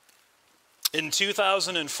In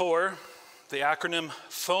 2004, the acronym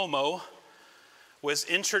FOMO was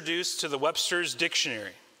introduced to the Webster's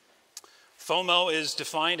Dictionary. FOMO is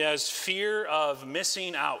defined as fear of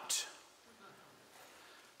missing out.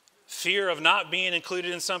 Fear of not being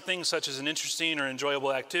included in something such as an interesting or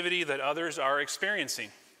enjoyable activity that others are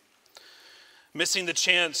experiencing. Missing the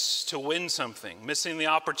chance to win something, missing the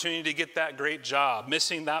opportunity to get that great job,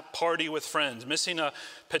 missing that party with friends, missing a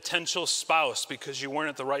potential spouse because you weren't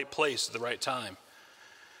at the right place at the right time.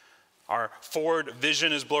 Our forward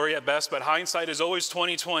vision is blurry at best, but hindsight is always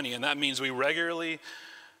 20/20, and that means we regularly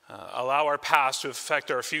allow our past to affect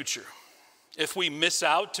our future. If we miss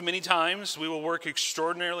out too many times, we will work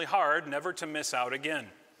extraordinarily hard never to miss out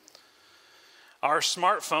again. Our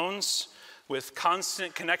smartphones, with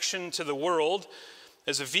constant connection to the world,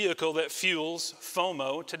 is a vehicle that fuels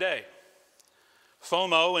FOMO today.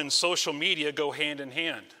 FOMO and social media go hand in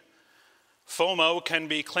hand. FOMO can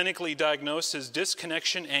be clinically diagnosed as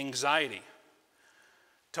disconnection anxiety.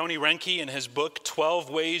 Tony Reinke, in his book, 12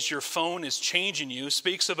 Ways Your Phone is Changing You,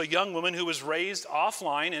 speaks of a young woman who was raised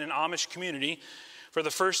offline in an Amish community for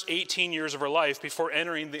the first 18 years of her life before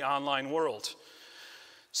entering the online world.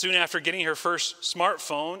 Soon after getting her first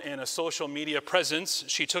smartphone and a social media presence,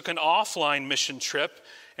 she took an offline mission trip,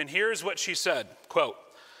 and here's what she said, quote,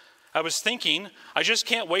 "I was thinking, I just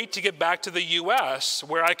can't wait to get back to the U.S.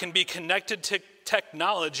 where I can be connected to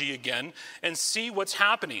technology again and see what's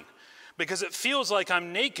happening, because it feels like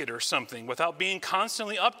I'm naked or something without being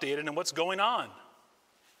constantly updated on what's going on."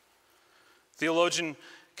 Theologian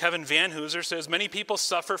Kevin Van Hooser says many people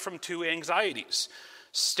suffer from two anxieties: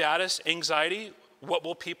 status anxiety, what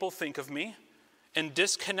will people think of me? And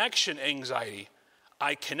disconnection anxiety,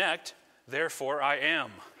 I connect, therefore I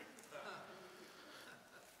am.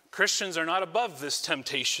 Christians are not above this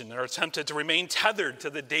temptation and are tempted to remain tethered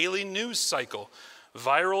to the daily news cycle,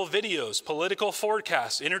 viral videos, political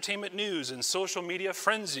forecasts, entertainment news, and social media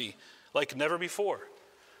frenzy like never before.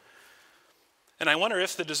 And I wonder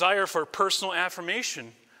if the desire for personal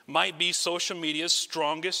affirmation might be social media's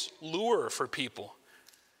strongest lure for people.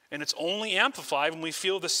 And it's only amplified when we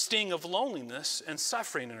feel the sting of loneliness and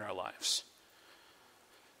suffering in our lives.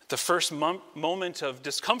 At the first moment of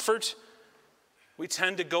discomfort, we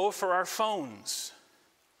tend to go for our phones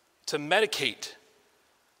to medicate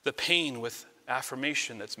the pain with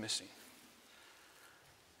affirmation that's missing.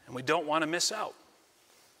 And we don't want to miss out.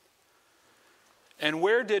 And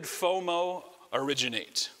where did FOMO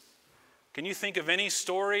originate? Can you think of any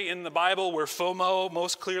story in the Bible where FOMO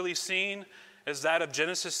most clearly seen as that of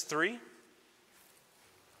Genesis 3?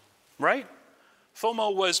 Right?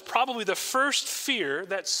 FOMO was probably the first fear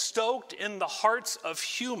that stoked in the hearts of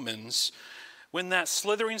humans when that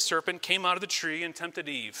slithering serpent came out of the tree and tempted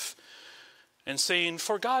Eve, and saying,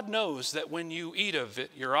 "For God knows that when you eat of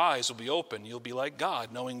it, your eyes will be open. You'll be like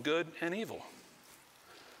God, knowing good and evil."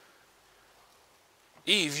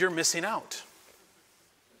 Eve, you're missing out.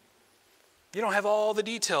 You don't have all the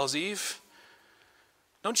details, Eve.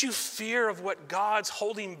 Don't you fear of what God's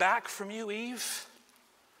holding back from you, Eve?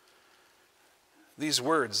 These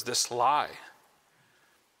words, this lie.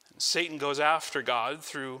 And Satan goes after God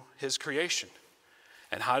through his creation.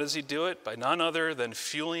 And how does he do it? By none other than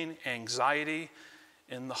fueling anxiety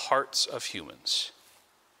in the hearts of humans.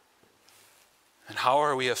 And how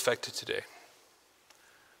are we affected today?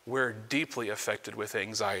 We're deeply affected with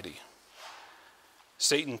anxiety.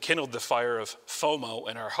 Satan kindled the fire of FOMO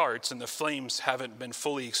in our hearts, and the flames haven't been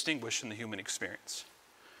fully extinguished in the human experience.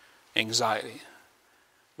 Anxiety.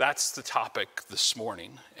 That's the topic this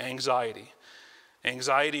morning. Anxiety.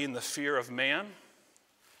 Anxiety in the fear of man.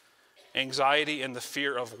 Anxiety in the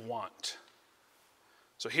fear of want.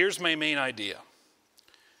 So here's my main idea.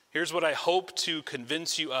 Here's what I hope to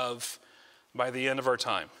convince you of by the end of our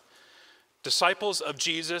time. Disciples of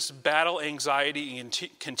Jesus battle anxiety and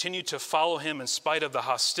continue to follow him in spite of the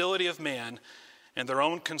hostility of man and their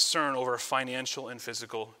own concern over financial and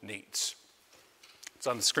physical needs. It's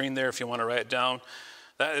on the screen there if you want to write it down.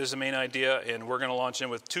 That is the main idea, and we're going to launch in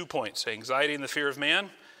with 2 points: anxiety in the fear of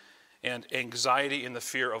man and anxiety in the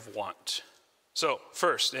fear of want. So,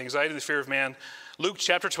 first, anxiety in the fear of man. Luke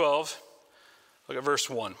chapter 12, look at verse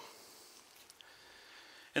 1.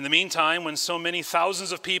 In the meantime, when so many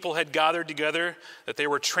thousands of people had gathered together that they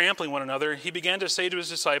were trampling one another, he began to say to his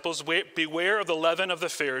disciples, "Beware of the leaven of the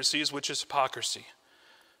Pharisees, which is hypocrisy.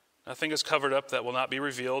 Nothing is covered up that will not be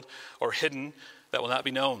revealed, or hidden that will not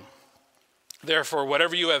be known. Therefore,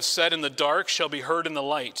 whatever you have said in the dark shall be heard in the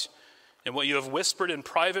light, and what you have whispered in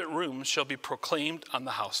private rooms shall be proclaimed on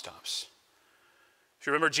the housetops." If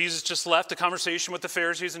you remember, Jesus just left a conversation with the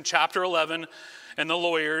Pharisees in chapter 11 and the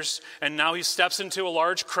lawyers, and now he steps into a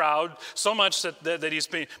large crowd, so much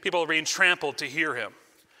that people are being trampled to hear him.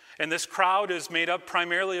 And this crowd is made up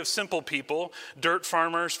primarily of simple people, dirt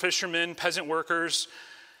farmers, fishermen, peasant workers.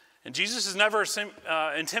 And Jesus is never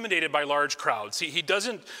intimidated by large crowds. He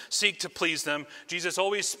doesn't seek to please them. Jesus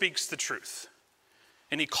always speaks the truth.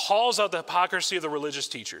 And he calls out the hypocrisy of the religious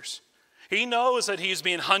teachers. He knows that he's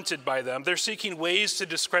being hunted by them. They're seeking ways to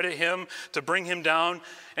discredit him, to bring him down.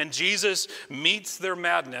 And Jesus meets their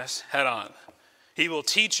madness head on. He will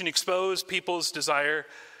teach and expose people's desire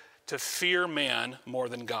to fear man more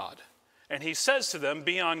than God. And he says to them,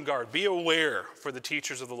 be on guard, be aware for the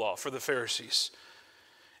teachers of the law, for the Pharisees.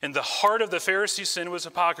 And the heart of the Pharisee sin was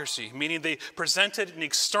hypocrisy, meaning they presented an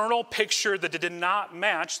external picture that did not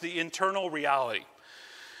match the internal reality.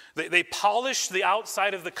 They polished the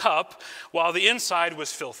outside of the cup while the inside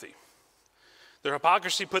was filthy. Their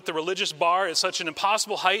hypocrisy put the religious bar at such an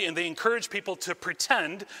impossible height, and they encouraged people to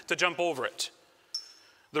pretend to jump over it.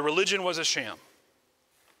 The religion was a sham.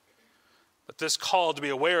 But this call to be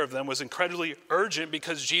aware of them was incredibly urgent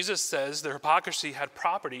because Jesus says their hypocrisy had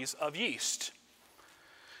properties of yeast.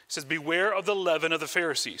 He says, beware of the leaven of the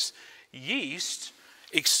Pharisees. Yeast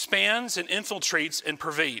expands and infiltrates and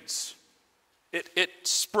pervades. It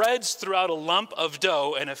spreads throughout a lump of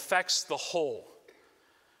dough and affects the whole.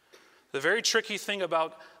 The very tricky thing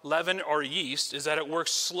about leaven or yeast is that it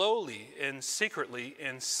works slowly and secretly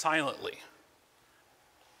and silently,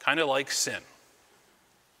 kind of like sin.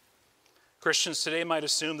 Christians today might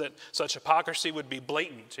assume that such hypocrisy would be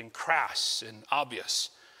blatant and crass and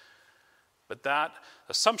obvious. But that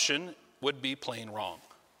assumption would be plain wrong.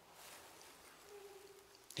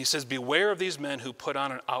 He says, beware of these men who put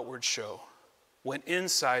on an outward show, when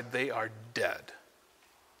inside they are dead.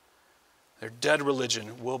 Their dead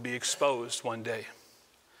religion will be exposed one day.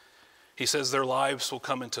 He says their lives will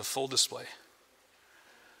come into full display.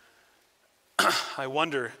 I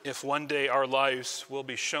wonder if one day our lives will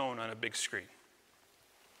be shown on a big screen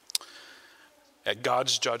at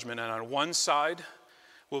God's judgment. And on one side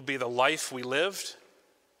will be the life we lived,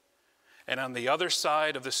 and on the other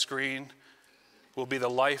side of the screen will be the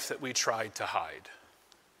life that we tried to hide.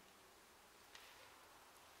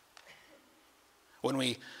 When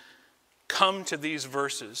we come to these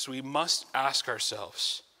verses, we must ask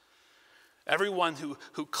ourselves, everyone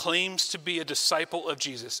who claims to be a disciple of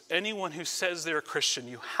Jesus, anyone who says they're a Christian,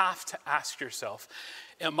 you have to ask yourself,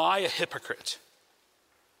 am I a hypocrite?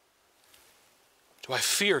 Do I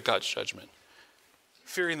fear God's judgment?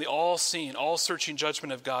 Fearing the all-seeing, all-searching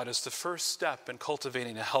judgment of God is the first step in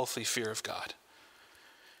cultivating a healthy fear of God.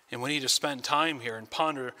 And we need to spend time here and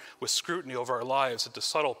ponder with scrutiny over our lives at the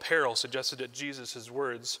subtle peril suggested at Jesus'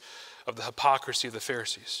 words of the hypocrisy of the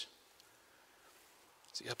Pharisees.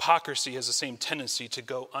 See, hypocrisy has the same tendency to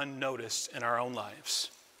go unnoticed in our own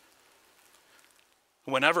lives.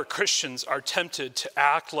 Whenever Christians are tempted to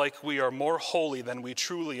act like we are more holy than we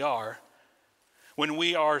truly are, when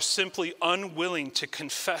we are simply unwilling to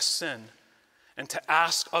confess sin and to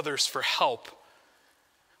ask others for help,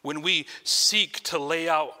 when we seek to lay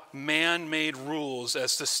out man-made rules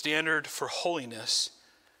as the standard for holiness,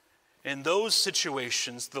 in those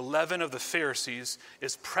situations, the leaven of the Pharisees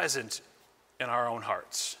is present in our own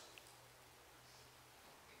hearts.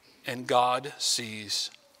 And God sees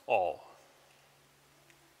all.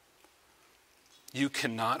 You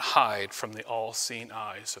cannot hide from the all-seeing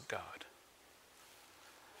eyes of God.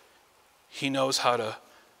 He knows how to,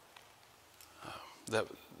 the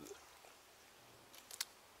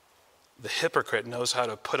hypocrite knows how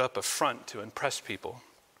to put up a front to impress people.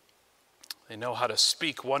 They know how to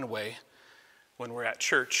speak one way when we're at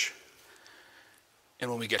church, and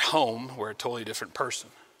when we get home, we're a totally different person.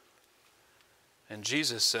 And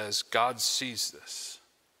Jesus says, God sees this.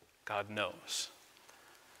 God knows.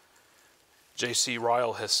 J.C.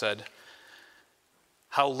 Ryle has said,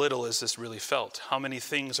 how little is this really felt? How many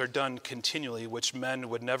things are done continually which men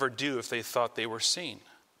would never do if they thought they were seen?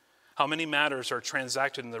 How many matters are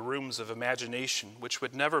transacted in the rooms of imagination which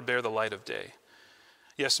would never bear the light of day?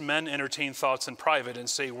 Yes, men entertain thoughts in private and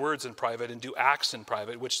say words in private and do acts in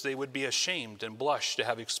private which they would be ashamed and blush to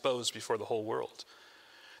have exposed before the whole world.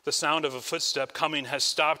 The sound of a footstep coming has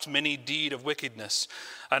stopped many deed of wickedness.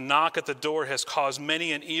 A knock at the door has caused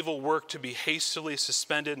many an evil work to be hastily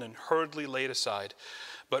suspended and hurriedly laid aside.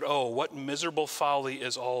 But oh, what miserable folly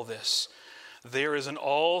is all this! There is an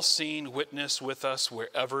all-seeing witness with us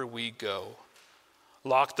wherever we go.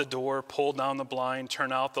 Lock the door, pull down the blind,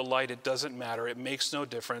 turn out the light. It doesn't matter. It makes no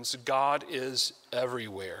difference. God is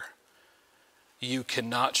everywhere. You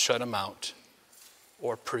cannot shut him out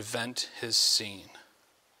or prevent his seeing.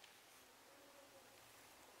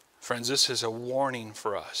 Friends, this is a warning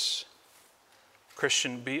for us.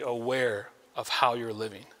 Christian, be aware of how you're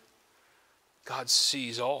living. God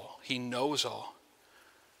sees all. He knows all.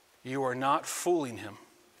 You are not fooling him.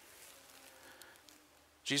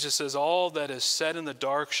 Jesus says, all that is said in the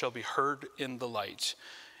dark shall be heard in the light,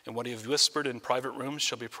 and what he has whispered in private rooms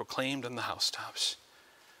shall be proclaimed in the housetops.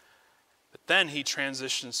 But then he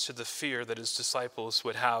transitions to the fear that his disciples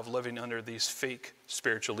would have living under these fake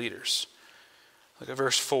spiritual leaders. Look at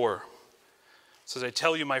verse 4. It says, I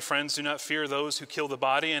tell you, my friends, do not fear those who kill the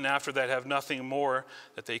body, and after that have nothing more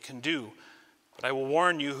that they can do. But I will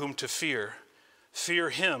warn you whom to fear.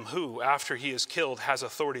 Fear him who, after he is killed, has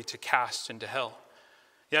authority to cast into hell.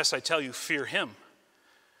 Yes, I tell you, fear him.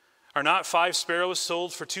 Are not 5 sparrows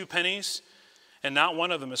sold for 2 pennies? And not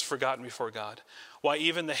one of them is forgotten before God. Why,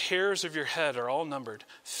 even the hairs of your head are all numbered.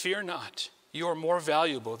 Fear not, you are more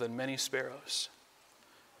valuable than many sparrows.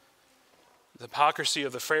 The hypocrisy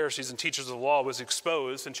of the Pharisees and teachers of the law was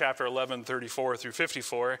exposed in chapter 11, 34 through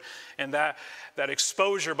 54. And that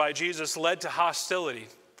exposure by Jesus led to hostility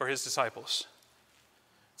for his disciples.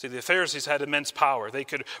 See, the Pharisees had immense power. They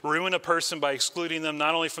could ruin a person by excluding them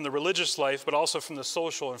not only from the religious life, but also from the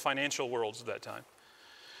social and financial worlds of that time.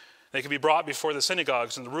 They could be brought before the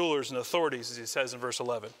synagogues and the rulers and authorities, as he says in verse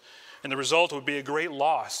 11. And the result would be a great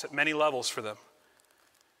loss at many levels for them.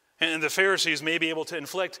 And the Pharisees may be able to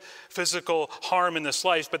inflict physical harm in this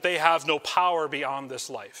life, but they have no power beyond this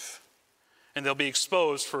life. And they'll be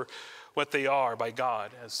exposed for what they are by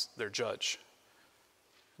God as their judge.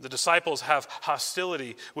 The disciples have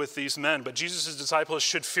hostility with these men, but Jesus' disciples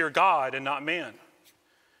should fear God and not man.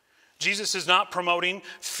 Jesus is not promoting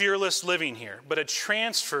fearless living here, but a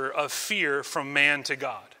transfer of fear from man to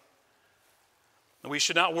God. We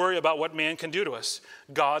should not worry about what man can do to us.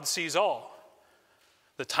 God sees all.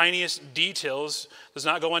 The tiniest details does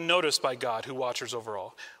not go unnoticed by God who watches over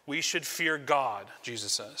all. We should fear God,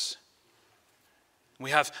 Jesus says. We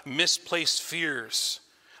have misplaced fears.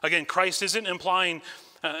 Again, Christ isn't implying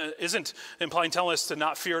telling us to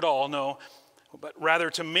not fear at all, no, but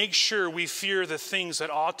rather to make sure we fear the things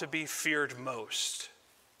that ought to be feared most.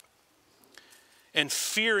 And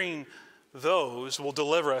fearing those will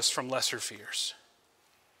deliver us from lesser fears.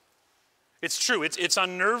 It's true, it's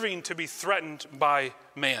unnerving to be threatened by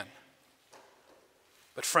man.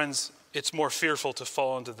 But friends, it's more fearful to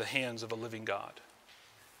fall into the hands of a living God.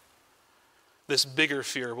 This bigger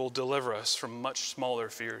fear will deliver us from much smaller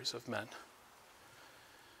fears of men.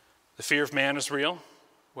 The fear of man is real,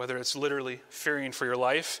 whether it's literally fearing for your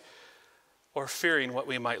life or fearing what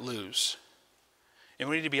we might lose. And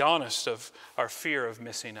we need to be honest of our fear of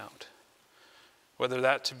missing out, whether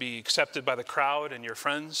that to be accepted by the crowd and your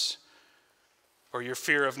friends or your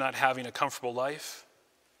fear of not having a comfortable life.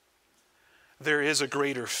 There is a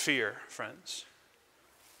greater fear, friends,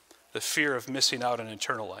 the fear of missing out on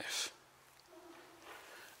eternal life.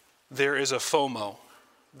 There is a FOMO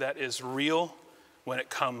that is real when it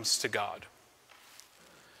comes to God.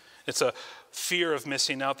 It's a fear of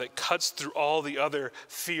missing out that cuts through all the other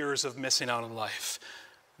fears of missing out in life.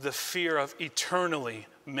 The fear of eternally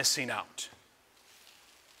missing out.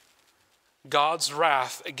 God's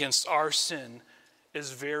wrath against our sin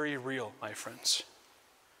is very real, my friends.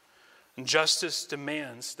 And justice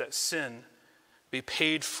demands that sin be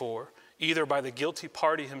paid for either by the guilty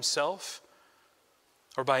party himself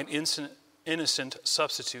or by an innocent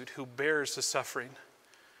substitute who bears the suffering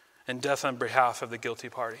and death on behalf of the guilty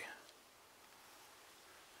party.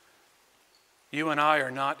 You and I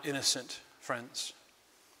are not innocent, friends.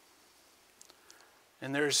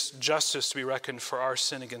 And there's justice to be reckoned for our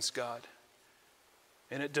sin against God.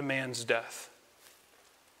 And it demands death.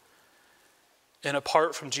 And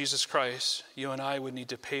apart from Jesus Christ, you and I would need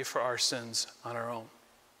to pay for our sins on our own.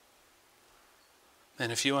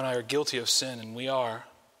 And if you and I are guilty of sin, and we are,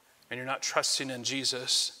 and you're not trusting in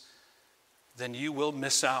Jesus, then you will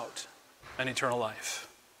miss out on eternal life.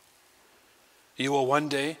 You will one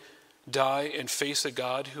day die and face a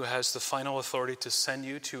God who has the final authority to send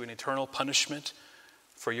you to an eternal punishment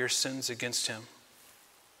for your sins against him.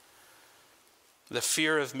 The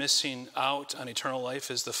fear of missing out on eternal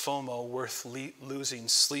life is the FOMO worth losing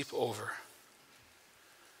sleep over.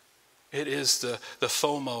 It is the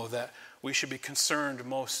FOMO that we should be concerned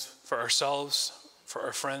most for ourselves, for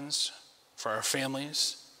our friends, for our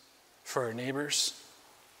families, for our neighbors.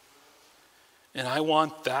 And I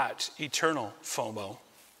want that eternal FOMO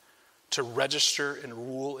to register and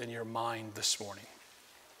rule in your mind this morning.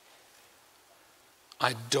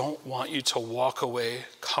 I don't want you to walk away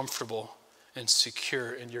comfortable and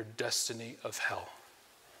secure in your destiny of hell.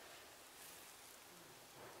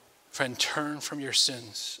 Friend, turn from your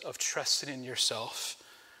sins of trusting in yourself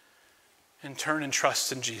and turn and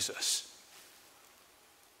trust in Jesus.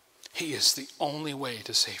 He is the only way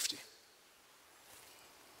to safety.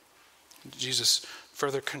 Jesus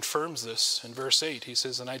further confirms this in verse 8. He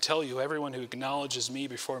says, "And I tell you, everyone who acknowledges me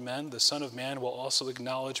before men, the Son of Man will also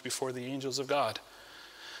acknowledge before the angels of God.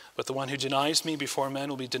 But the one who denies me before men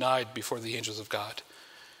will be denied before the angels of God.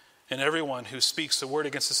 And everyone who speaks the word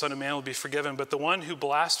against the Son of Man will be forgiven, but the one who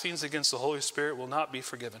blasphemes against the Holy Spirit will not be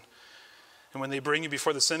forgiven. And when they bring you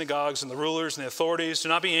before the synagogues and the rulers and the authorities, do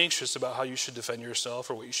not be anxious about how you should defend yourself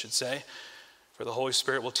or what you should say, for the Holy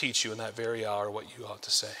Spirit will teach you in that very hour what you ought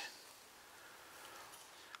to say."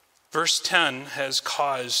 Verse 10 has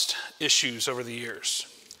caused issues over the years.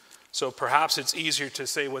 So perhaps it's easier to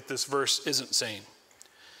say what this verse isn't saying.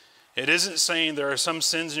 It isn't saying there are some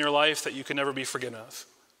sins in your life that you can never be forgiven of.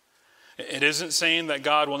 It isn't saying that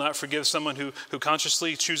God will not forgive someone who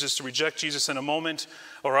consciously chooses to reject Jesus in a moment,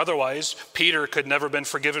 or otherwise, Peter could never have been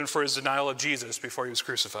forgiven for his denial of Jesus before he was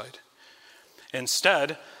crucified.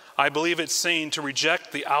 Instead, I believe it's saying to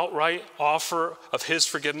reject the outright offer of his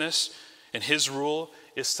forgiveness and his rule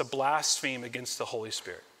is to blaspheme against the Holy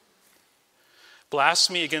Spirit.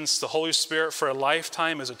 Blasphemy against the Holy Spirit for a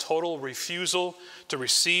lifetime is a total refusal to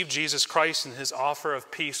receive Jesus Christ and his offer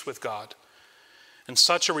of peace with God. And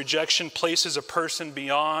such a rejection places a person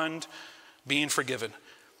beyond being forgiven.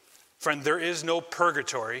 Friend, there is no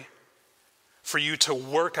purgatory for you to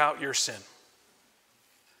work out your sin.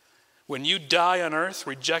 When you die on earth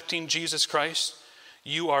rejecting Jesus Christ,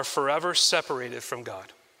 you are forever separated from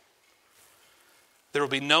God. There will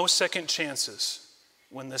be no second chances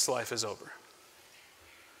when this life is over.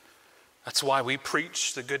 That's why we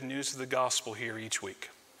preach the good news of the gospel here each week.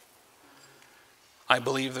 I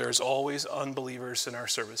believe there's always unbelievers in our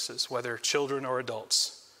services, whether children or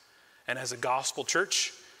adults. And as a gospel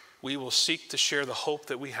church, we will seek to share the hope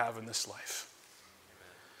that we have in this life.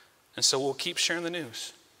 And so we'll keep sharing the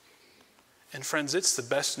news. And friends, it's the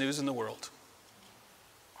best news in the world.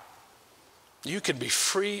 You can be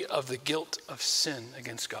free of the guilt of sin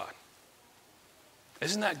against God.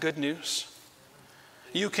 Isn't that good news?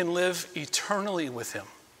 You can live eternally with him.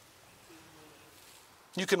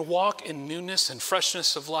 You can walk in newness and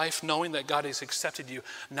freshness of life knowing that God has accepted you,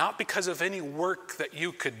 not because of any work that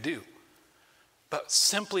you could do, but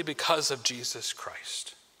simply because of Jesus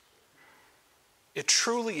Christ. It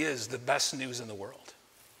truly is the best news in the world.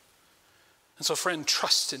 And so, friend,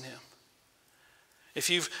 trust in him. If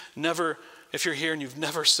you're here and you've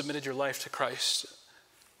never submitted your life to Christ,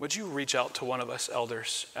 would you reach out to one of us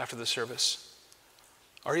elders after the service?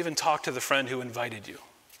 Or even talk to the friend who invited you.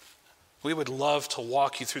 We would love to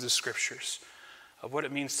walk you through the scriptures of what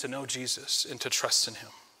it means to know Jesus and to trust in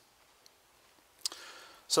him.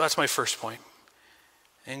 So that's my first point.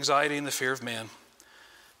 Anxiety and the fear of man.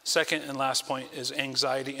 Second and last point is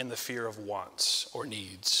anxiety and the fear of wants or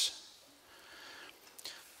needs.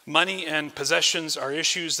 Money and possessions are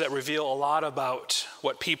issues that reveal a lot about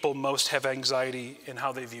what people most have anxiety in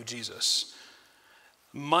how they view Jesus.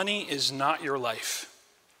 Money is not your life.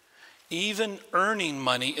 Even earning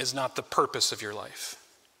money is not the purpose of your life.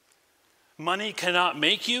 Money cannot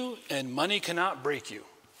make you, and money cannot break you.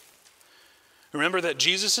 Remember that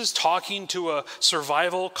Jesus is talking to a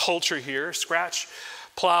survival culture here. Scratch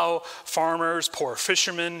plow farmers, poor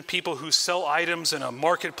fishermen, people who sell items in a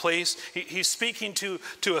marketplace. He's speaking to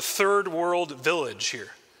a third world village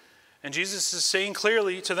here. And Jesus is saying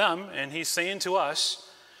clearly to them, and he's saying to us,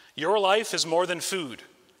 your life is more than food.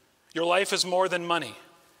 Your life is more than money.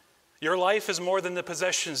 Your life is more than the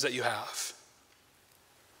possessions that you have.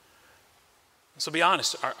 So be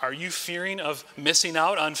honest, are you fearing of missing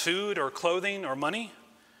out on food or clothing or money?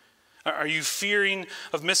 Are you fearing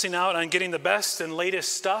of missing out on getting the best and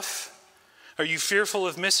latest stuff? Are you fearful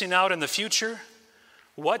of missing out in the future?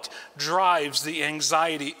 What drives the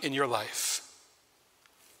anxiety in your life?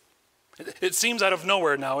 It seems out of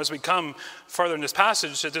nowhere now as we come farther in this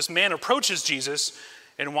passage that this man approaches Jesus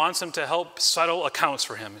and wants him to help settle accounts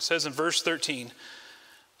for him. It says in verse 13,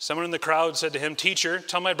 someone in the crowd said to him, "Teacher,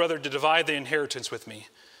 tell my brother to divide the inheritance with me."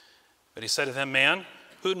 But he said to them, "Man,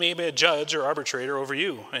 who may be a judge or arbitrator over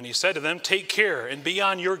you?" And he said to them, "Take care and be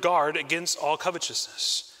on your guard against all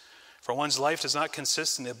covetousness, for one's life does not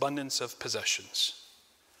consist in the abundance of possessions."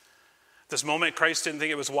 At this moment, Christ didn't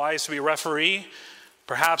think it was wise to be a referee.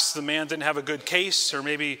 Perhaps the man didn't have a good case, or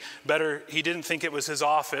maybe better, he didn't think it was his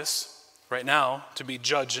office right now to be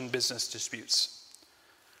judge in business disputes.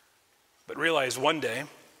 But realize one day,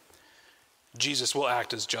 Jesus will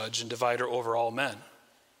act as judge and divider over all men.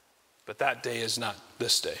 But that day is not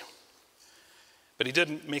this day. But he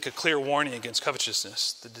did make a clear warning against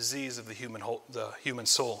covetousness, the disease of the human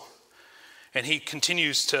soul. And he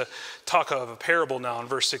continues to talk of a parable now in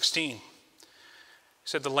verse 16. He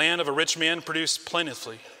said, the land of a rich man produced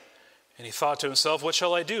plentifully. And he thought to himself, what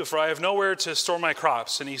shall I do? For I have nowhere to store my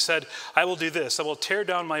crops. And he said, I will do this. I will tear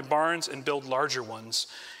down my barns and build larger ones.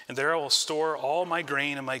 And there I will store all my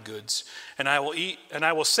grain and my goods. And I will eat, and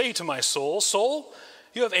I will say to my soul, soul,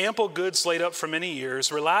 you have ample goods laid up for many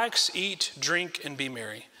years. Relax, eat, drink, and be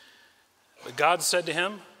merry. But God said to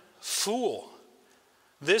him, fool,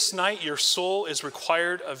 this night your soul is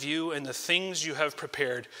required of you, and the things you have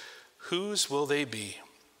prepared, whose will they be?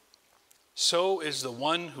 So is the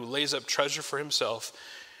one who lays up treasure for himself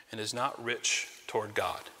and is not rich toward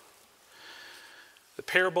God. The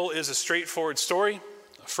parable is a straightforward story.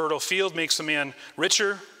 A fertile field makes a man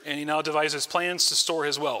richer, and he now devises plans to store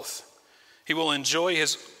his wealth. He will enjoy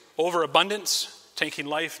his overabundance, taking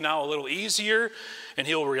life now a little easier, and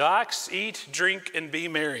he'll relax, eat, drink, and be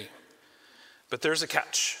merry. But there's a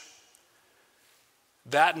catch.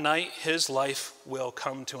 That night, his life will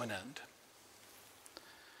come to an end.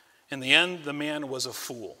 In the end, the man was a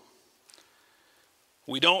fool.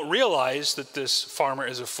 We don't realize that this farmer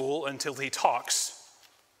is a fool until he talks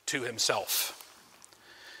to himself.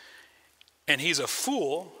 And he's a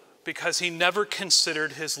fool because he never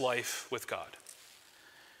considered his life with God.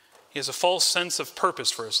 He has a false sense of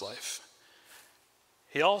purpose for his life.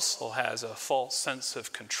 He also has a false sense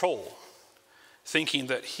of control, thinking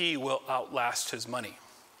that he will outlast his money.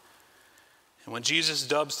 And when Jesus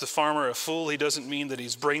dubs the farmer a fool, he doesn't mean that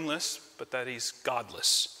he's brainless, but that he's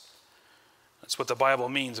godless. That's what the Bible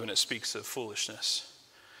means when it speaks of foolishness.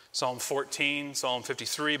 Psalm 14, Psalm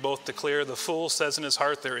 53 both declare the fool says in his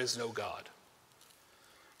heart, there is no God.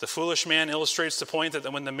 The foolish man illustrates the point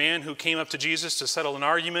that when the man who came up to Jesus to settle an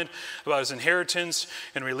argument about his inheritance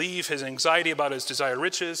and relieve his anxiety about his desired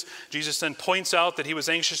riches, Jesus then points out that he was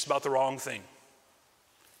anxious about the wrong thing.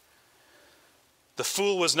 The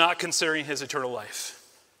fool was not considering his eternal life.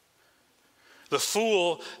 The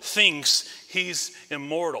fool thinks he's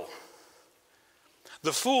immortal.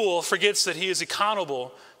 The fool forgets that he is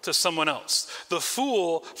accountable to someone else. The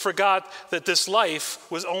fool forgot that this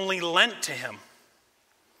life was only lent to him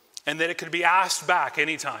and that it could be asked back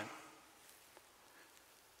anytime.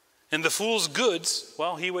 And the fool's goods,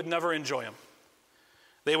 well, he would never enjoy them.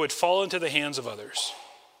 They would fall into the hands of others.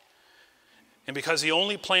 And because he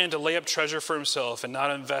only planned to lay up treasure for himself and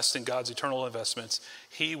not invest in God's eternal investments,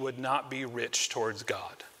 he would not be rich towards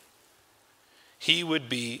God. He would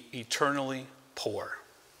be eternally poor.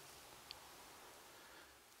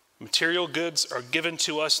 Material goods are given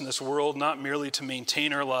to us in this world not merely to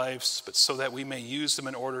maintain our lives, but so that we may use them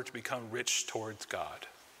in order to become rich towards God.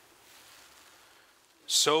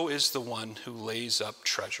 So is the one who lays up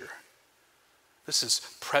treasure. This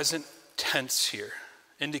is present tense here,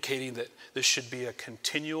 indicating that this should be a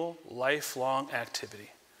continual, lifelong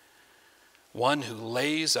activity. One who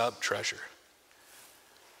lays up treasure.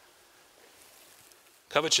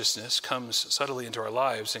 Covetousness comes subtly into our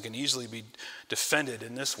lives and can easily be defended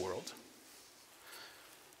in this world.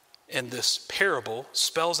 And this parable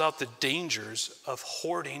spells out the dangers of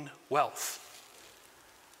hoarding wealth.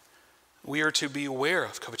 We are to be aware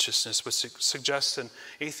of covetousness, which suggests an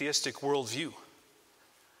atheistic worldview.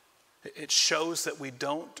 It shows that we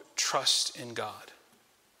don't trust in God.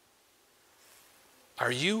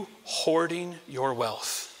 Are you hoarding your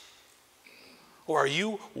wealth? Or are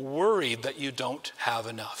you worried that you don't have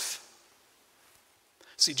enough?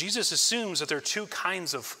 See, Jesus assumes that there are two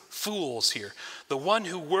kinds of fools here. The one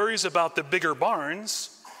who worries about the bigger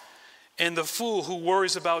barns, and the fool who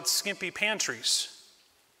worries about skimpy pantries.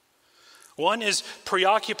 One is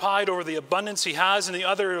preoccupied over the abundance he has, and the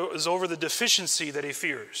other is over the deficiency that he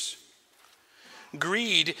fears.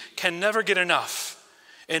 Greed can never get enough,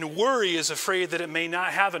 and worry is afraid that it may not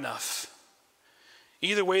have enough.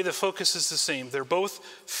 Either way, the focus is the same. They're both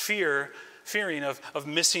fearing of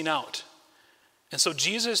missing out. And so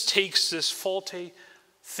Jesus takes this faulty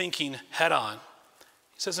thinking head on.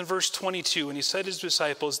 He says in verse 22, and he said to his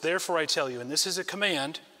disciples, therefore I tell you, and this is a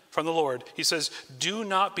command from the Lord, he says, do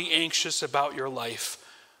not be anxious about your life,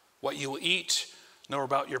 what you will eat, nor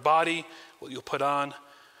about your body, what you'll put on.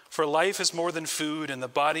 For life is more than food, and the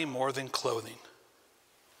body more than clothing.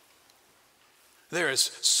 There is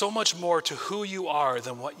so much more to who you are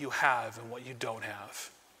than what you have and what you don't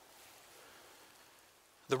have.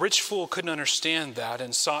 The rich fool couldn't understand that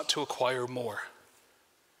and sought to acquire more.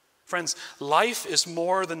 Friends, life is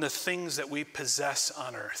more than the things that we possess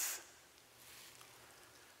on earth.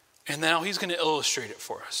 And now he's going to illustrate it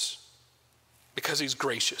for us because he's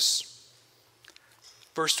gracious.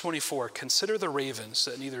 Verse 24, consider the ravens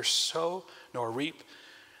that neither sow nor reap.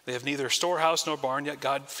 They have neither storehouse nor barn, yet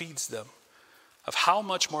God feeds them. of how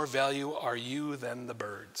much more value are you than the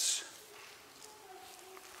birds.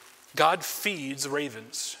 God feeds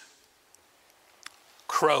ravens,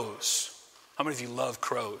 crows. How many of you love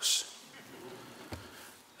crows?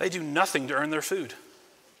 They do nothing to earn their food.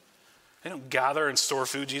 They don't gather and store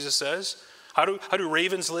food, Jesus says. How do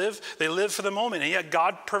ravens live? They live for the moment, and yet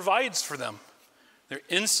God provides for them. They're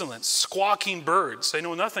insolent, squawking birds. They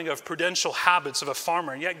know nothing of prudential habits of a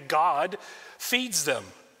farmer, and yet God feeds them.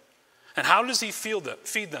 And how does he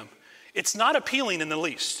feed them? It's not appealing in the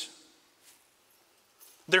least.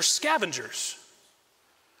 They're scavengers.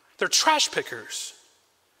 They're trash pickers.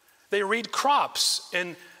 They read crops,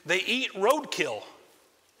 and they eat roadkill.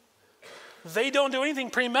 They don't do anything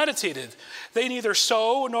premeditated. They neither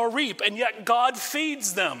sow nor reap, and yet God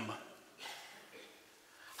feeds them.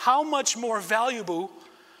 How much more valuable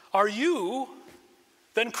are you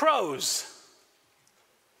than crows?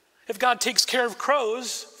 If God takes care of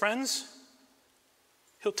crows, friends,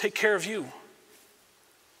 he'll take care of you.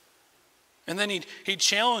 And then he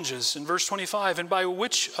challenges in verse 25, and by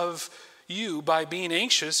which of you, by being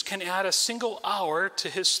anxious, can add a single hour to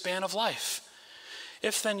his span of life?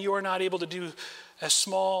 If then you are not able to do as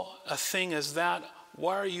small a thing as that,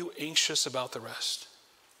 why are you anxious about the rest?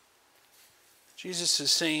 Jesus is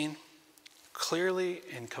saying clearly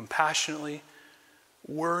and compassionately,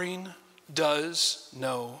 worrying does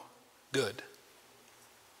no good.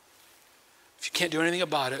 If you can't do anything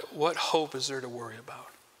about it, what hope is there to worry about?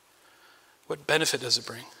 What benefit does it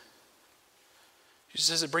bring? Jesus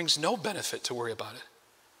says it brings no benefit to worry about it.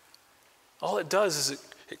 All it does is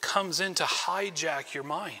it comes in to hijack your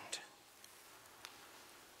mind.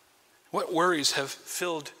 What worries have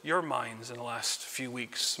filled your minds in the last few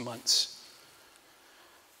weeks, months?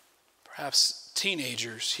 Perhaps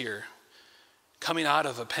teenagers here coming out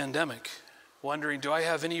of a pandemic, wondering, do I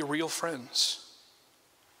have any real friends?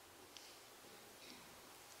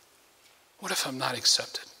 What if I'm not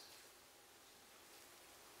accepted?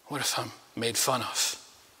 What if I'm made fun of?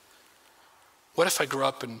 What if I grow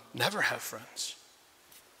up and never have friends?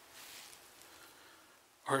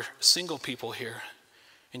 Or single people here,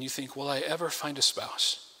 and you think, will I ever find a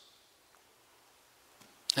spouse?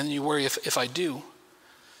 And then you worry, if I do,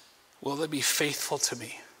 will they be faithful to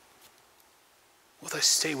me? Will they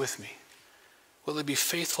stay with me? Will they be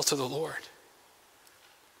faithful to the Lord?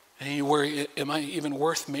 And you worry, am I even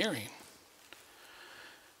worth marrying?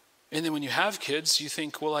 And then when you have kids, you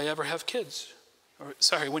think, will I ever have kids?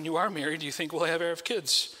 When you are married, you think, will I ever have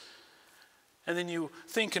kids? And then you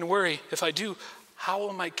think and worry, if I do, how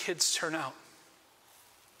will my kids turn out?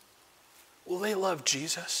 Will they love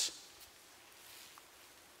Jesus?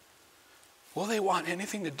 Will they want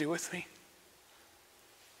anything to do with me?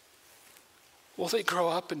 Will they grow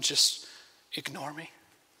up and just ignore me?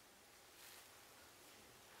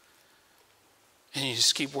 And you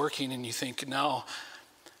just keep working and you think, now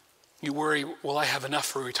you worry, will I have enough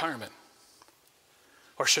for retirement?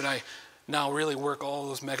 Or should I now really work all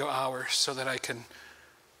those mega hours so that I can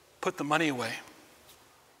put the money away?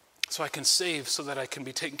 So I can save so that I can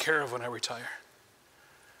be taken care of when I retire?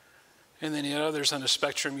 And then yet others on the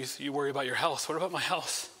spectrum, you worry about your health. What about my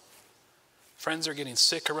health? Friends are getting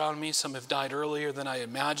sick around me. Some have died earlier than I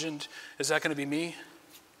imagined. Is that going to be me?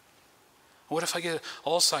 What if I get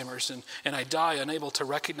Alzheimer's and I die unable to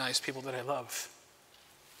recognize people that I love?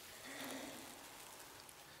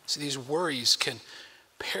 See, these worries can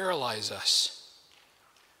paralyze us.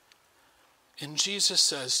 And Jesus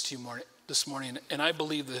says to you this morning, and I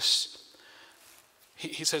believe this,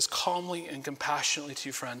 he says calmly and compassionately to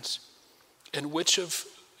you, friends, and which of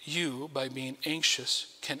you, by being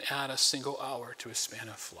anxious, can add a single hour to a span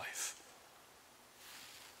of life?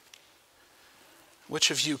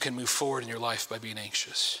 Which of you can move forward in your life by being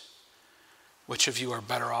anxious? Which of you are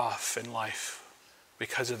better off in life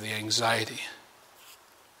because of the anxiety?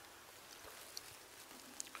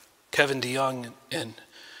 Kevin DeYoung, in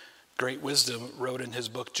great wisdom, wrote in his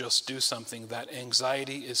book, Just Do Something, that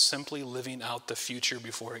anxiety is simply living out the future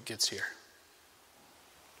before it gets here.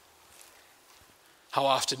 How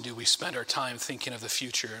often do we spend our time thinking of the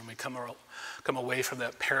future and we come away from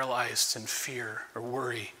that paralyzed in fear or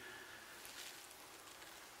worry?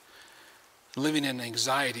 Living in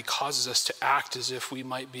anxiety causes us to act as if we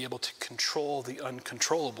might be able to control the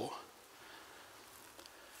uncontrollable.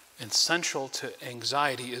 And central to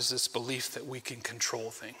anxiety is this belief that we can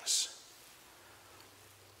control things.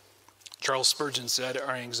 Charles Spurgeon said,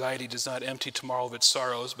 our anxiety does not empty tomorrow of its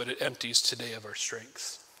sorrows, but it empties today of our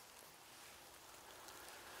strength.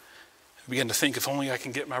 We begin to think, if only I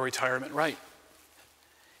can get my retirement right.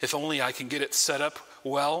 If only I can get it set up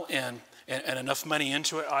well and enough money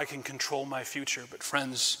into it, I can control my future. But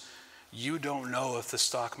friends, You don't know if the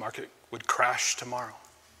stock market would crash tomorrow.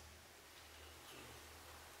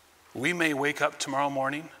 We may wake up tomorrow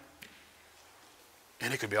morning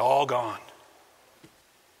and it could be all gone.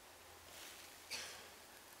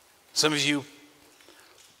 Some of you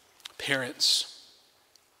parents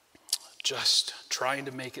just trying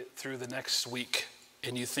to make it through the next week,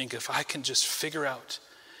 and you think, if I can just figure out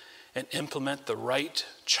and implement the right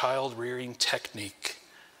child rearing technique,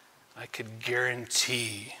 I could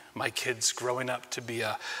guarantee my kids growing up to be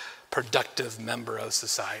a productive member of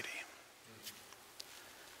society.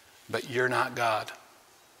 But you're not God.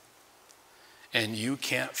 And you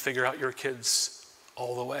can't figure out your kids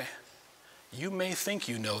all the way. You may think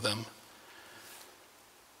you know them,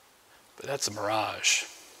 but that's a mirage.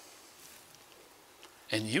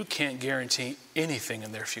 And you can't guarantee anything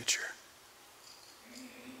in their future.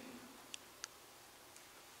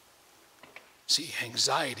 See,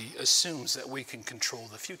 anxiety assumes that we can control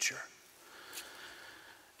the future.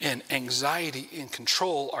 And anxiety and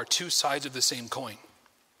control are two sides of the same coin.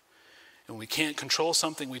 And we can't control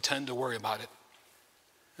something, we tend to worry about it.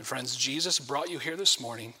 And friends, Jesus brought you here this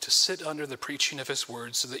morning to sit under the preaching of his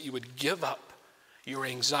word so that you would give up your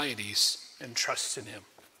anxieties and trust in him.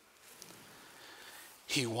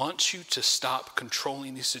 He wants you to stop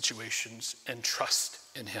controlling these situations and trust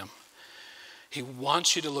in him. He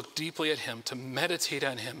wants you to look deeply at him, to meditate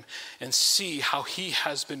on him, and see how he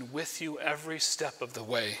has been with you every step of the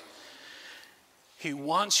way. He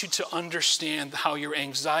wants you to understand how your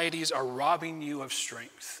anxieties are robbing you of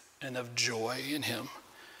strength and of joy in him.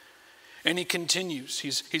 And he continues.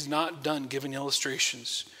 He's not done giving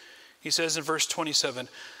illustrations. He says in verse 27,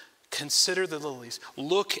 consider the lilies.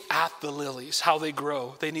 Look at the lilies, how they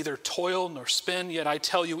grow. They neither toil nor spin, yet I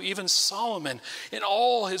tell you, even Solomon in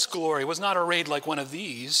all his glory was not arrayed like one of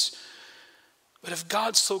these. But if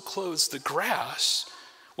God so clothes the grass,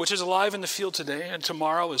 which is alive in the field today and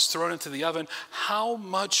tomorrow is thrown into the oven, how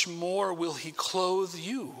much more will he clothe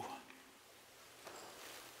you?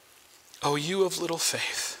 O you of little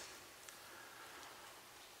faith.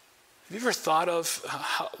 Have you ever thought of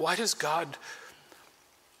why does God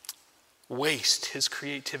waste his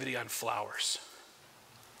creativity on flowers?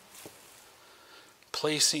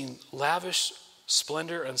 Placing lavish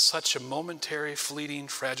splendor on such a momentary, fleeting,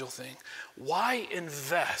 fragile thing. Why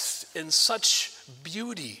invest in such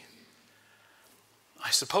beauty? I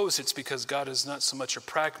suppose it's because God is not so much a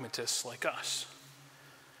pragmatist like us.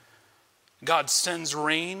 God sends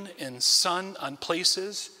rain and sun on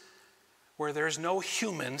places where there's no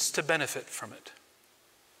humans to benefit from it.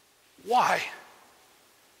 Why?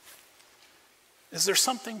 Is there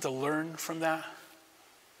something to learn from that?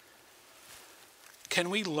 Can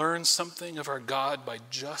we learn something of our God by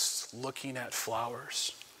just looking at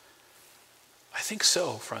flowers? I think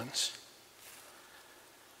so, friends.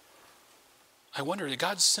 I wonder, did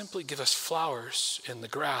God simply give us flowers in the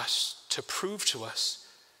grass to prove to us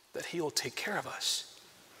that he will take care of us?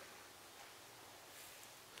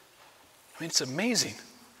 I mean, it's amazing.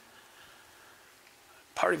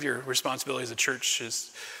 Part of your responsibility as a church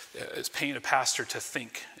is paying a pastor to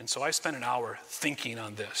think. And so I spent an hour thinking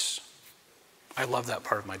on this. I love that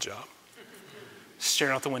part of my job.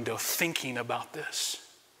 Staring out the window, thinking about this.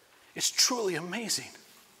 It's truly amazing.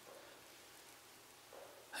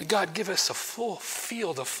 God, give us a full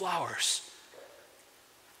field of flowers.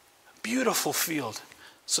 A beautiful field,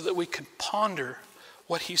 so that we can ponder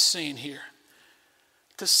what he's saying here.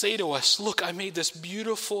 To say to us, look, I made this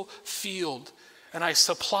beautiful field and I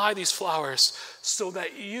supply these flowers so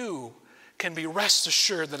that you can be rest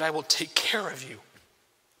assured that I will take care of you.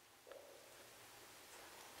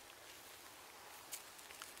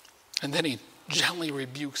 And then he gently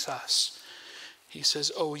rebukes us. He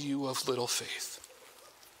says, "O you of little faith."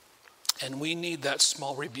 And we need that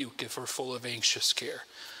small rebuke if we're full of anxious care.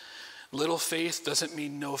 Little faith doesn't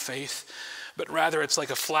mean no faith, but rather it's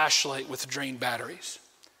like a flashlight with drained batteries.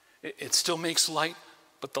 It still makes light,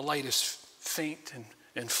 but the light is faint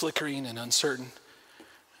and flickering and uncertain.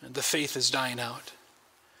 And the faith is dying out.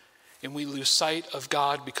 And we lose sight of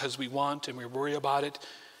God because we want and we worry about it.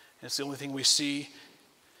 And it's the only thing we see.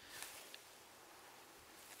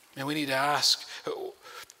 And we need to ask,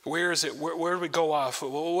 where is it? Where do we go off?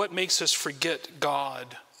 What makes us forget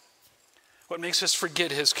God? What makes us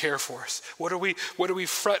forget his care for us? What do we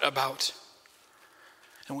fret about?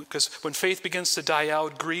 And because when faith begins to die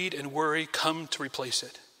out, greed and worry come to replace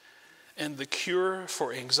it. And the cure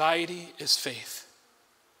for anxiety is faith.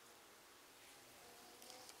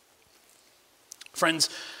 Friends,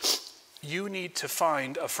 you need to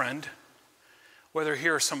find a friend, whether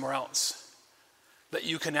here or somewhere else, that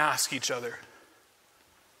you can ask each other,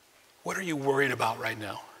 what are you worried about right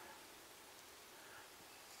now?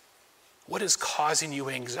 what is causing you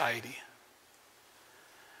anxiety?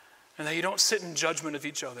 And that you don't sit in judgment of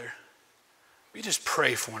each other. We just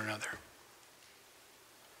pray for one another.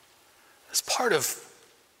 As part of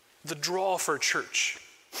the draw for a church.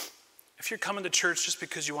 If you're coming to church just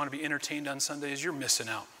because you want to be entertained on Sundays, you're missing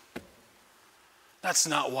out. That's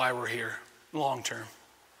not why we're here long term.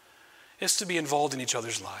 It's to be involved in each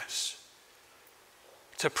other's lives,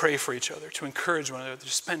 to pray for each other, to encourage one another, to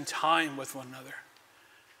spend time with one another.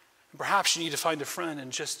 And perhaps you need to find a friend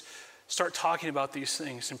and just start talking about these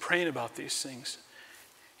things and praying about these things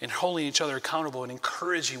and holding each other accountable and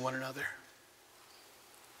encouraging one another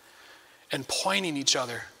and pointing each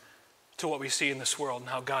other to what we see in this world and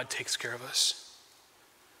how God takes care of us.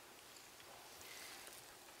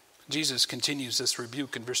 Jesus continues this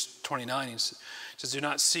rebuke in verse 29. He says, do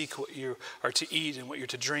not seek what you are to eat and what you're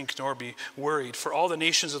to drink, nor be worried. For all the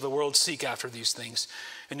nations of the world seek after these things,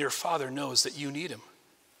 and your Father knows that you need them.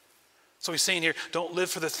 So he's saying here, don't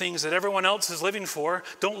live for the things that everyone else is living for.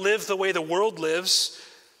 Don't live the way the world lives.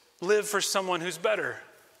 Live for someone who's better.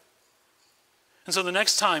 And so the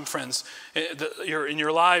next time, friends, you're in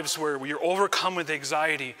your lives where you're overcome with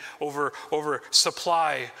anxiety over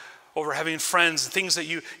supply, over having friends, things that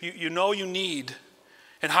you know you need,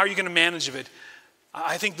 and how are you going to manage of it?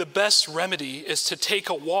 I think the best remedy is to take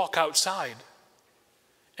a walk outside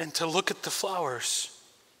and to look at the flowers,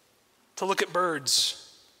 to look at birds,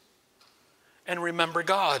 and remember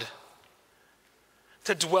God,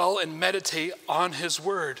 to dwell and meditate on His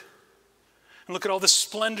Word, and look at all the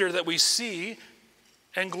splendor that we see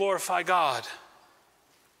and glorify God.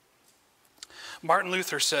 Martin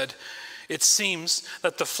Luther said, it seems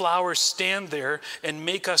that the flowers stand there and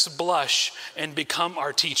make us blush and become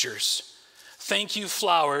our teachers. Thank you,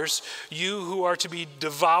 flowers, you who are to be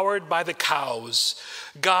devoured by the cows.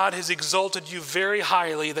 God has exalted you very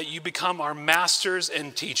highly that you become our masters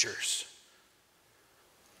and teachers.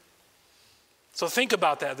 So think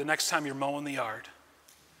about that the next time you're mowing the yard.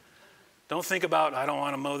 Don't think about, I don't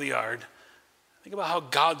want to mow the yard. Think about how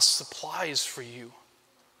God supplies for you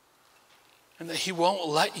and that He won't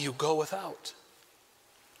let you go without.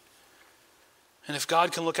 And if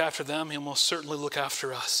God can look after them, He'll most certainly look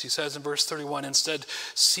after us. He says in verse 31, instead,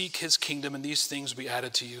 seek His kingdom and these things will be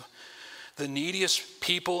added to you. The neediest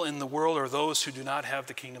people in the world are those who do not have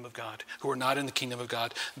the kingdom of God, who are not in the kingdom of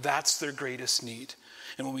God. That's their greatest need.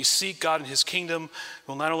 And when we seek God and His kingdom,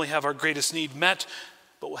 we'll not only have our greatest need met,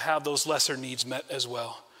 but we'll have those lesser needs met as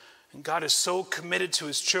well. And God is so committed to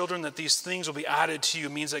His children that these things will be added to you.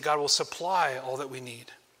 It means that God will supply all that we need.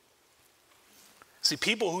 See,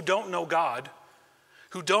 people who don't know God,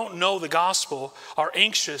 who don't know the gospel, are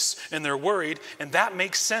anxious and they're worried, and that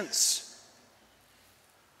makes sense.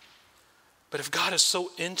 But if God is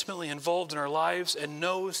so intimately involved in our lives and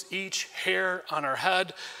knows each hair on our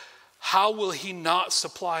head, how will He not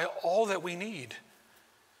supply all that we need?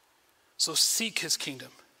 So seek His kingdom.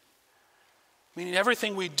 Meaning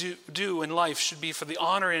everything we do in life should be for the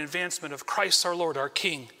honor and advancement of Christ our Lord, our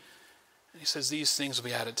King. And He says these things will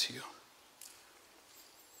be added to you.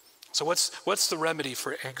 So what's the remedy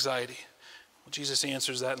for anxiety? Well, Jesus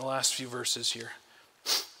answers that in the last few verses here.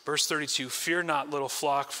 Verse 32, fear not, little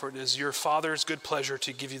flock, for it is your Father's good pleasure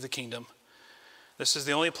to give you the kingdom. This is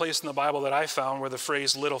the only place in the Bible that I found where the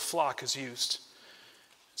phrase little flock is used.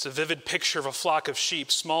 It's a vivid picture of a flock of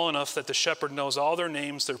sheep, small enough that the shepherd knows all their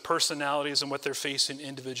names, their personalities, and what they're facing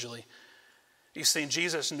individually. He's saying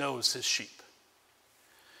Jesus knows His sheep.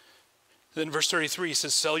 Then verse 33, he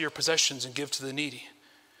says, sell your possessions and give to the needy.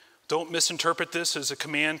 Don't misinterpret this as a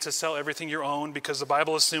command to sell everything you own, because the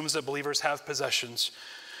Bible assumes that believers have possessions.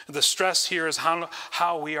 The stress here is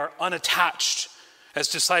how we are unattached as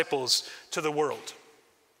disciples to the world.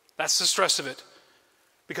 That's the stress of it,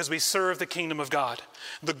 because we serve the kingdom of God.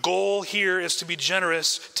 The goal here is to be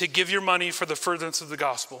generous, to give your money for the furtherance of the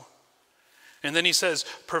gospel. And then he says,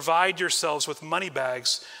 provide yourselves with money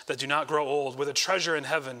bags that do not grow old, with a treasure in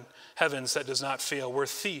heavens that does not fail, where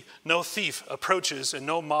no thief approaches and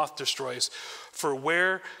no moth destroys. For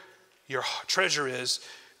where your treasure is,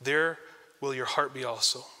 there will your heart be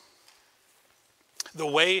also. The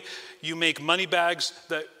way you make money bags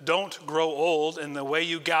that don't grow old, and the way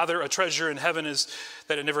you gather a treasure in heaven is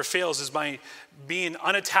that it never fails, is by being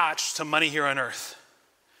unattached to money here on earth.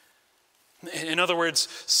 In other words,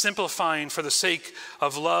 simplifying for the sake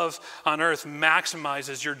of love on earth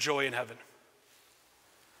maximizes your joy in heaven.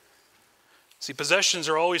 See, possessions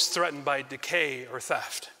are always threatened by decay or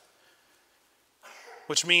theft,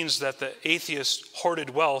 which means that the atheist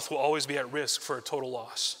hoarded wealth will always be at risk for a total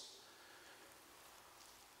loss.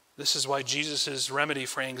 This is why Jesus' remedy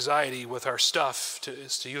for anxiety with our stuff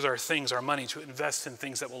is to use our things, our money, to invest in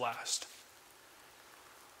things that will last.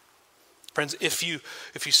 Friends, if you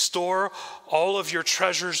store all of your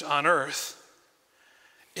treasures on earth,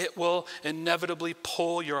 it will inevitably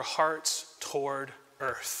pull your hearts toward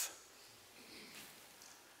earth.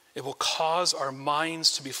 It will cause our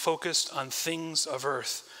minds to be focused on things of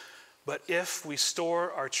earth. But if we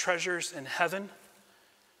store our treasures in heaven,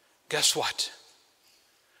 guess what?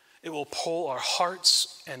 It will pull our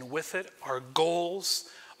hearts, and with it our goals,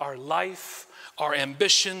 our life, our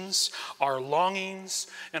ambitions, our longings,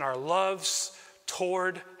 and our loves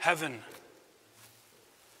toward heaven.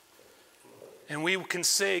 And we can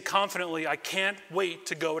say confidently, I can't wait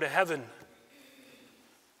to go to heaven.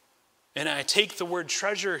 And I take the word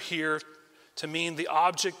treasure here to mean the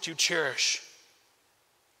object you cherish.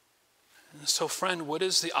 And so, friend, what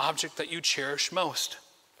is the object that you cherish most?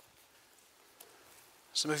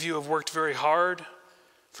 Some of you have worked very hard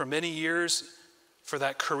for many years for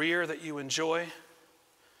that career that you enjoy.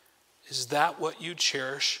 Is that what you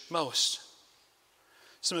cherish most?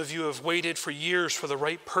 Some of you have waited for years for the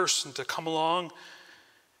right person to come along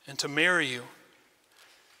and to marry you.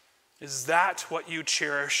 Is that what you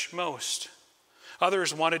cherish most?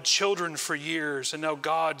 Others wanted children for years, and now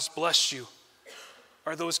God's blessed you.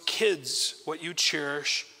 Are those kids what you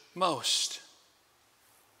cherish most?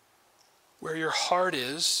 Where your heart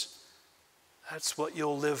is, that's what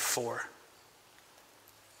you'll live for.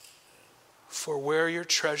 For where your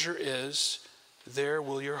treasure is, there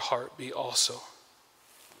will your heart be also.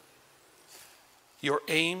 Your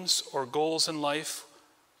aims or goals in life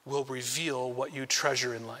will reveal what you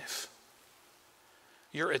treasure in life.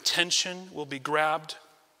 Your attention will be grabbed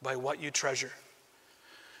by what you treasure.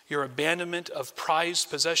 Your abandonment of prized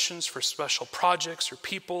possessions for special projects or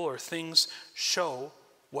people or things show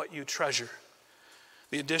what you treasure.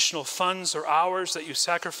 The additional funds or hours that you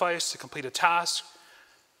sacrifice to complete a task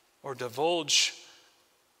or divulge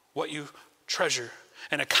what you treasure.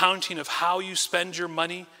 An accounting of how you spend your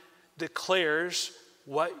money declares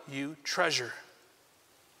what you treasure.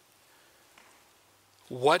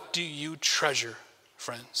 What do you treasure,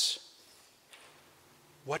 friends?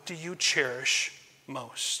 What do you cherish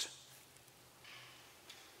most?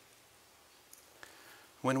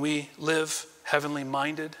 When we live heavenly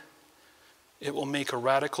minded, it will make a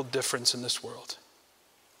radical difference in this world.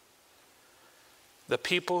 The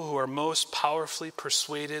people who are most powerfully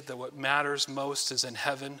persuaded that what matters most is in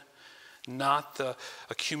heaven, not the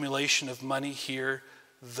accumulation of money here,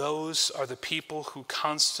 those are the people who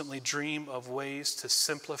constantly dream of ways to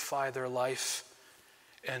simplify their life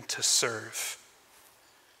and to serve.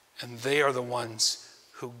 And they are the ones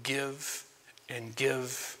who give and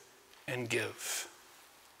give and give.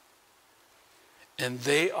 And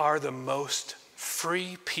they are the most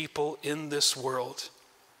free people in this world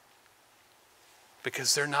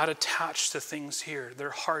because they're not attached to things here.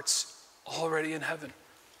 Their heart's already in heaven.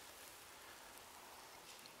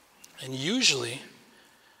 And usually,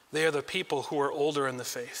 they are the people who are older in the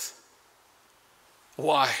faith.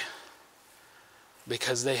 Why?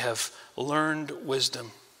 Because they have learned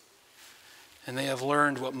wisdom. And they have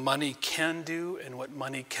learned what money can do and what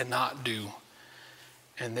money cannot do.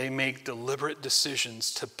 And they make deliberate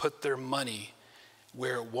decisions to put their money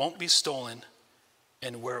where it won't be stolen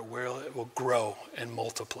and where it will grow and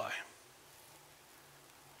multiply.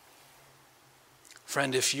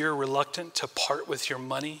 Friend, if you're reluctant to part with your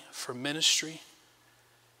money for ministry,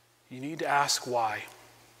 you need to ask why.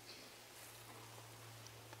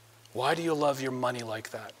 Why do you love your money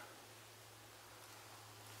like that?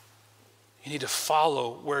 You need to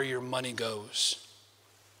follow where your money goes.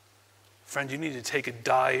 Friend, you need to take a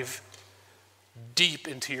dive deep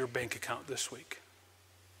into your bank account this week.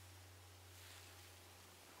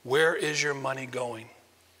 Where is your money going?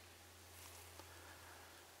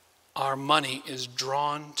 Our money is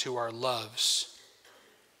drawn to our loves.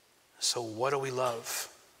 So what do we love?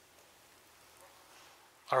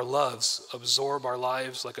 Our loves absorb our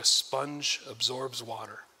lives like a sponge absorbs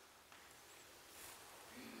water.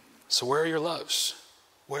 So where are your loves?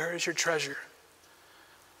 Where is your treasure?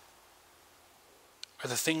 Are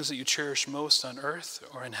the things that you cherish most on earth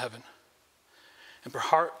or in heaven? And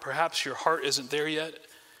perhaps your heart isn't there yet,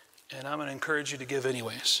 and I'm going to encourage you to give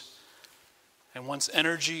anyways. And once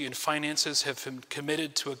energy and finances have been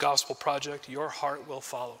committed to a gospel project, your heart will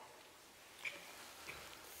follow.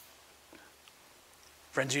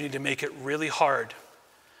 Friends, you need to make it really hard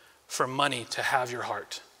for money to have your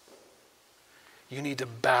heart. You need to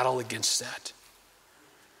battle against that.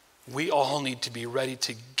 We all need to be ready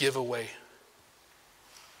to give away.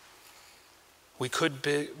 We could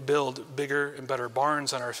build bigger and better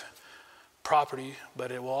barns on our property,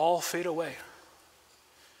 but it will all fade away.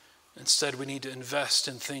 Instead, we need to invest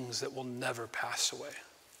in things that will never pass away.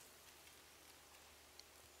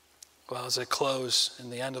 Well, as I close, in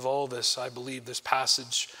the end of all this, I believe this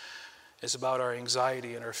passage is about our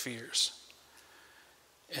anxiety and our fears.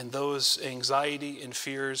 And those anxiety and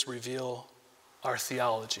fears reveal our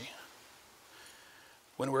theology.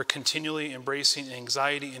 When we're continually embracing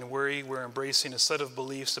anxiety and worry, we're embracing a set of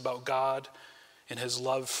beliefs about God and his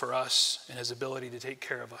love for us and his ability to take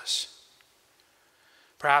care of us.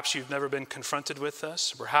 Perhaps you've never been confronted with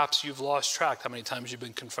this. Perhaps you've lost track how many times you've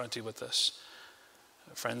been confronted with this.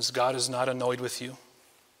 Friends, God is not annoyed with you.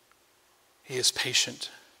 He is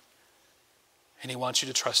patient. And he wants you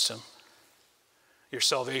to trust him. Your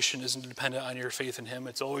salvation isn't dependent on your faith in him.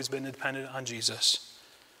 It's always been dependent on Jesus.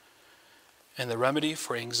 And the remedy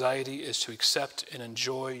for anxiety is to accept and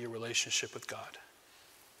enjoy your relationship with God.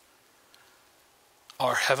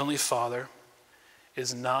 Our Heavenly Father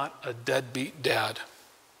is not a deadbeat dad.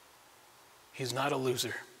 He's not a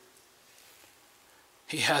loser.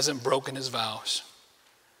 He hasn't broken his vows.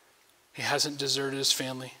 He hasn't deserted his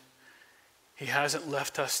family. He hasn't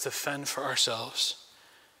left us to fend for ourselves.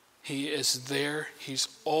 He is there. He's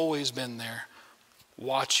always been there,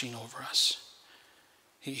 watching over us.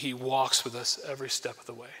 He walks with us every step of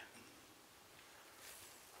the way.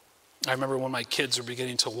 I remember when my kids were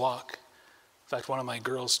beginning to walk. In fact, one of my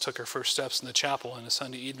girls took her first steps in the chapel on a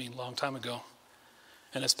Sunday evening a long time ago.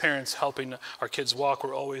 And as parents helping our kids walk,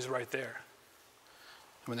 we're always right there.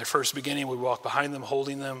 When they're first beginning, we walk behind them,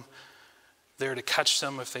 holding them, there to catch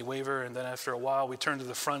them if they waver. And then after a while, we turn to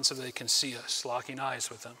the front so they can see us, locking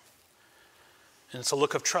eyes with them. And it's a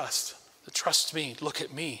look of trust. Trust me, look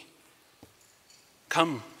at me.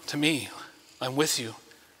 Come to me, I'm with you.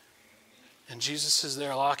 And Jesus is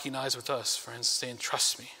there locking eyes with us, friends, saying,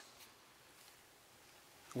 trust me.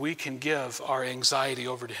 We can give our anxiety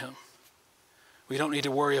over to him. We don't need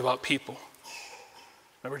to worry about people.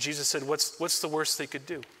 Remember, Jesus said, what's the worst they could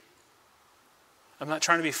do? I'm not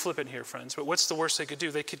trying to be flippant here, friends, but what's the worst they could do?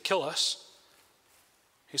 They could kill us.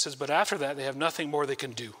 He says, but after that, they have nothing more they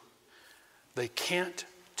can do. They can't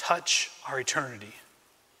touch our eternity.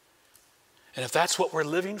 And if that's what we're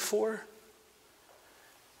living for,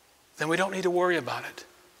 then we don't need to worry about it.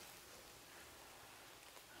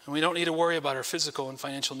 And we don't need to worry about our physical and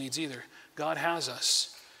financial needs either. God has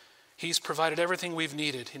us. He's provided everything we've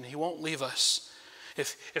needed, and he won't leave us.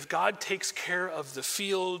 If God takes care of the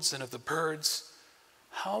fields and of the birds,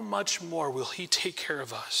 how much more will he take care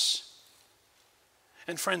of us?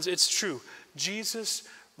 And friends, it's true. Jesus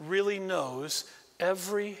really knows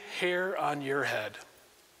every hair on your head.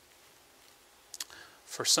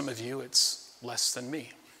 For some of you, it's less than me.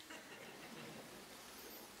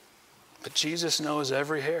 But Jesus knows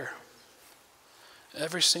every hair.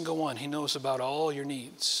 Every single one. He knows about all your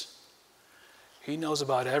needs. He knows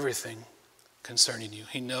about everything concerning you.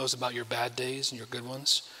 He knows about your bad days and your good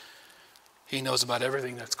ones. He knows about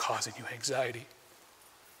everything that's causing you anxiety.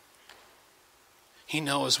 He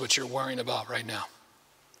knows what you're worrying about right now.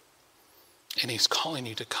 And he's calling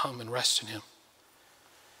you to come and rest in him.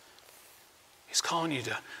 He's calling you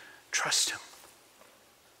to trust him.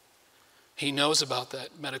 He knows about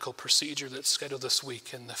that medical procedure that's scheduled this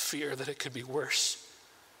week and the fear that it could be worse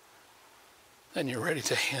than you're ready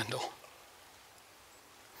to handle.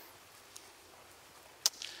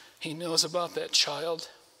 He knows about that child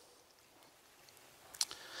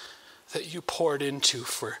that you poured into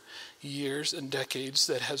for years and decades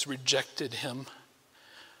that has rejected him,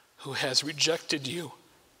 who has rejected you,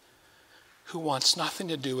 who wants nothing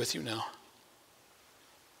to do with you now.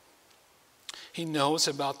 He knows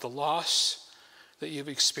about the loss that you've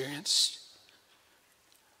experienced,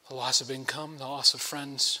 the loss of income, the loss of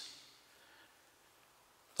friends,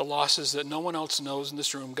 the losses that no one else knows in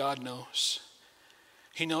this room. God knows.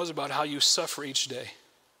 He knows about how you suffer each day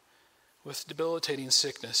with debilitating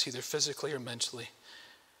sickness, either physically or mentally.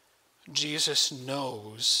 Jesus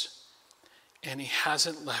knows, and he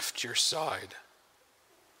hasn't left your side.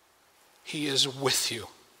 He is with you.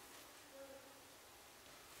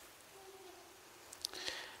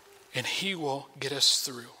 And he will get us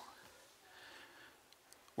through.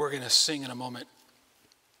 We're going to sing in a moment,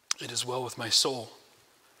 "It is well with my soul."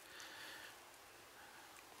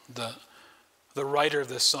 The writer of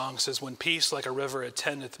this song says, "When peace like a river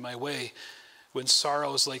attendeth my way, when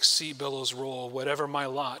sorrows like sea billows roll, whatever my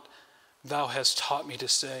lot, thou hast taught me to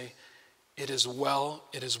say, it is well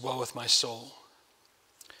with my soul.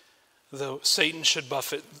 Though Satan should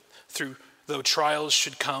buffet through, though trials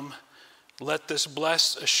should come, let this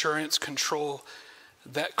blessed assurance control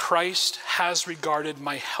that Christ has regarded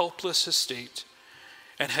my helpless estate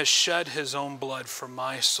and has shed his own blood for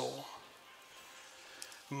my soul.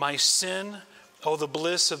 My sin, oh, the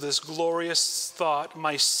bliss of this glorious thought,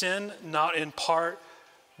 my sin not in part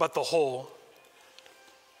but the whole.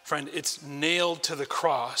 Friend, it's nailed to the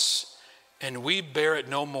cross, and we bear it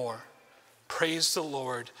no more. Praise the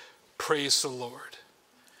Lord, praise the Lord.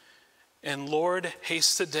 And Lord,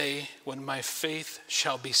 haste the day when my faith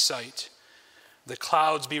shall be sight. The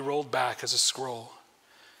clouds be rolled back as a scroll.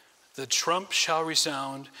 The trump shall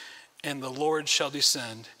resound, and the Lord shall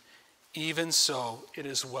descend. Even so, it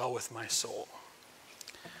is well with my soul.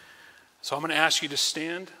 So I'm going to ask you to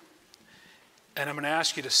stand, and I'm going to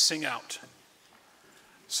ask you to sing out.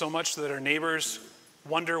 So much that our neighbors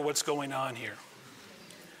wonder what's going on here.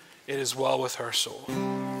 It is well with our soul.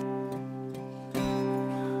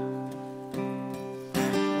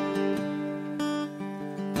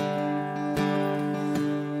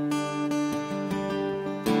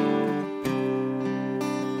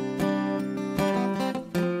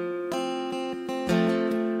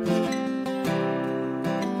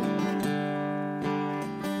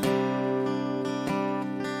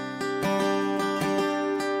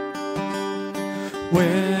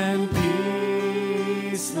 When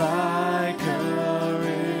peace like a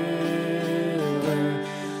river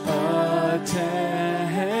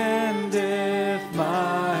attendeth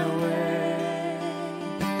my way,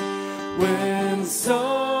 when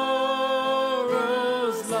sorrows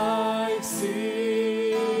like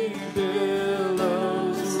sea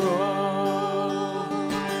billows roll,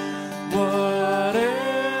 whatever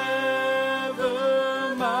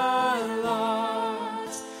my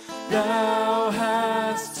lot, Thou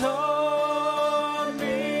hast taught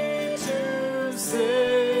me to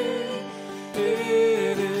say,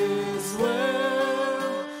 it is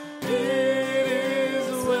well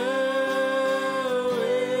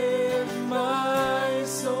with my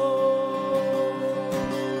soul.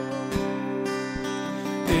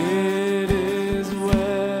 It is well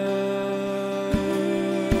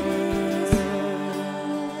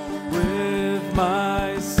with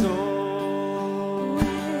my soul.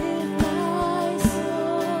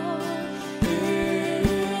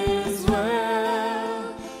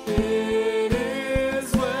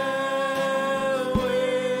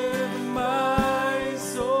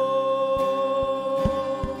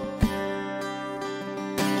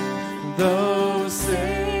 Though Satan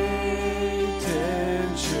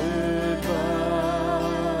should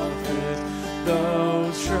buffet,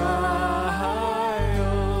 though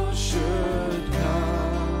trials should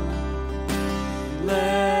come,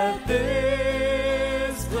 let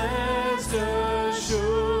this blessed assurance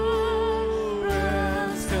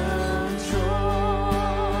control,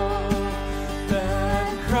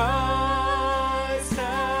 that Christ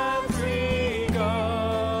hath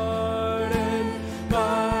regarded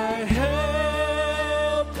my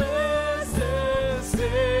helpless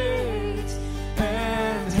estate,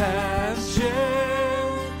 and has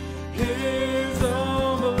shed his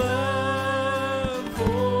own blood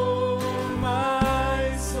for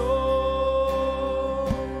my soul.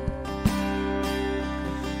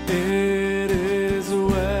 It is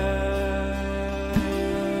well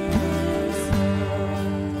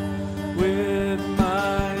with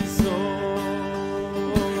my soul.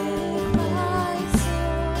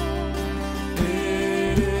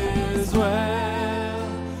 It is well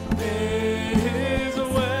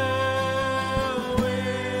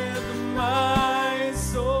with my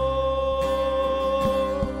soul.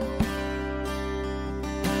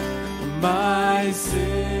 My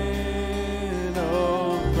sin,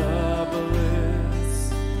 oh, the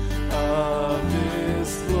bliss of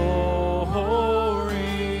His glorious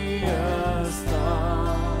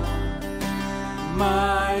thought.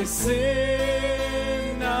 My sin,